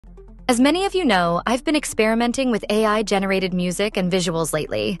As many of you know, I've been experimenting with AI-generated music and visuals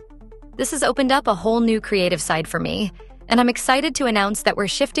lately. This has opened up a whole new creative side for me, and I'm excited to announce that we're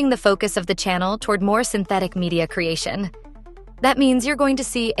shifting the focus of the channel toward more synthetic media creation. That means you're going to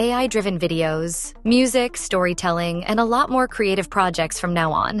see AI-driven videos, music, storytelling, and a lot more creative projects from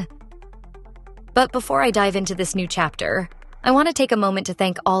now on. But before I dive into this new chapter, I want to take a moment to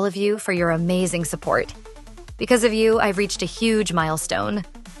thank all of you for your amazing support. Because of you, I've reached a huge milestone: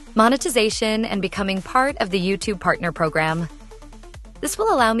 monetization and becoming part of the YouTube Partner Program. This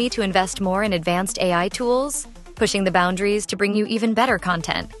will allow me to invest more in advanced AI tools, pushing the boundaries to bring you even better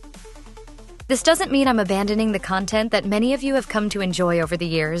content. This doesn't mean I'm abandoning the content that many of you have come to enjoy over the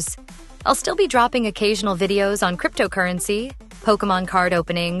years. I'll still be dropping occasional videos on cryptocurrency, Pokemon card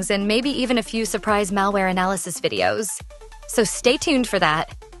openings, and maybe even a few surprise malware analysis videos. So stay tuned for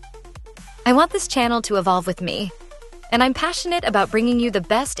that. I want this channel to evolve with me, and I'm passionate about bringing you the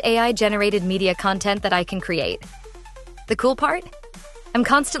best AI-generated media content that I can create. The cool part? I'm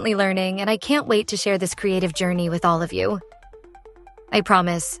constantly learning, and I can't wait to share this creative journey with all of you. I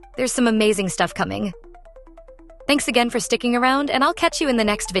promise, there's some amazing stuff coming. Thanks again for sticking around, and I'll catch you in the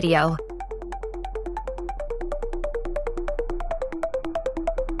next video.